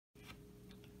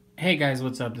Hey guys,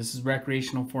 what's up? This is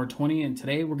Recreational 420, and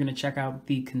today we're going to check out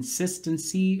the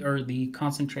consistency or the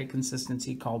concentrate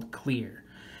consistency called clear.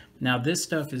 Now, this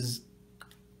stuff is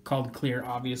called clear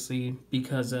obviously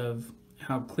because of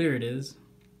how clear it is,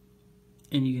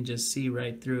 and you can just see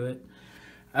right through it.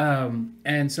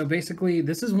 And so basically,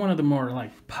 this is one of the more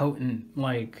like potent,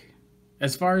 like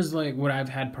as far as like what I've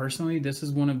had personally, this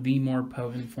is one of the more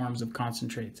potent forms of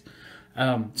concentrates.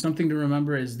 Something to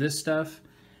remember is this stuff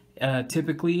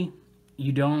typically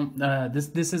you don't this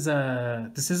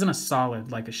isn't a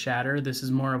solid like a shatter. This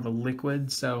is more of a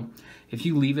liquid, so if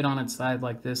you leave it on its side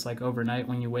like this, like overnight,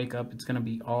 when you wake up it's going to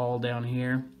be all down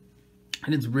here,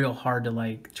 and it's real hard to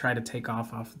like try to take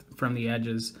off from the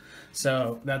edges.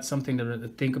 So that's something to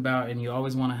think about, and you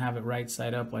always want to have it right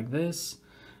side up like this,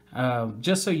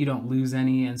 just so you don't lose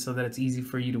any and so that it's easy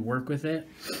for you to work with it.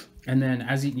 And then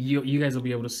as you guys will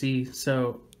be able to see,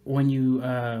 so when you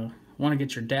want to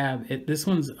get your dab, this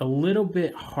one's a little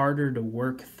bit harder to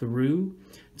work through.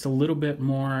 It's a little bit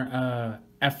more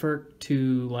effort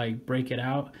to like break it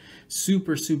out.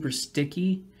 Super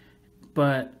sticky,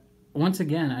 but once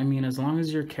again, I mean, as long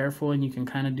as you're careful and you can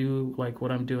kind of do like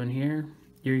what I'm doing here,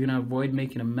 you're gonna avoid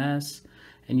making a mess,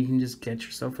 and you can just get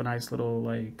yourself a nice little,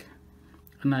 like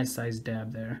a nice sized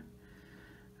dab there.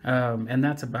 And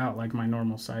that's about like my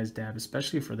normal size dab,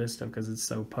 especially for this stuff because it's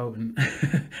so potent.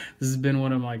 This has been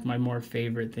one of like my more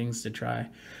favorite things to try.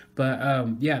 But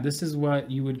yeah, this is what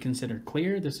you would consider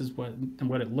clear. This is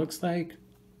what it looks like.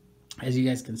 As you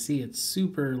guys can see, it's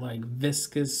super like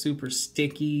viscous, super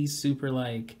sticky, super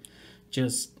like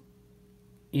just,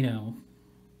 you know,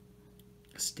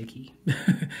 sticky.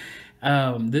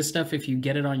 This stuff, if you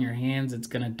get it on your hands, it's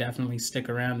going to definitely stick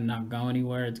around and not go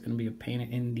anywhere. It's going to be a pain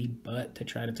in the butt to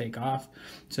try to take off.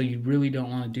 So you really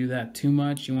don't want to do that too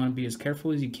much. You want to be as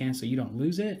careful as you can so you don't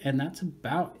lose it. And that's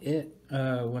about it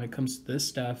when it comes to this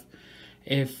stuff.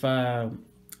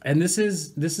 And this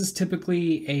is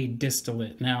typically a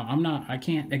distillate. Now, I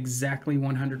can't exactly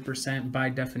 100% by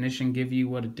definition give you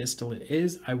what a distillate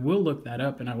is. I will look that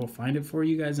up and I will find it for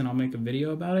you guys, and I'll make a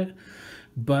video about it.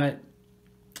 But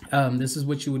this is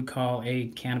what you would call a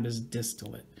cannabis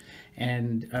distillate.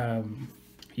 And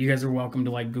you guys are welcome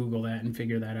to like Google that and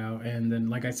figure that out. And then,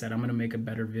 like I said, I'm going to make a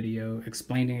better video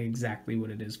explaining exactly what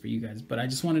it is for you guys. But I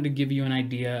just wanted to give you an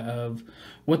idea of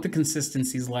what the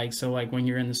consistency is like. So like when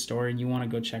you're in the store and you want to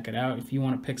go check it out, if you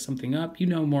want to pick something up, you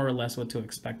know more or less what to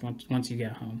expect once you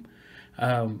get home.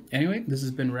 Anyway, this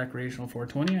has been Recreational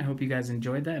 420. I hope you guys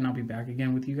enjoyed that, and I'll be back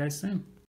again with you guys soon.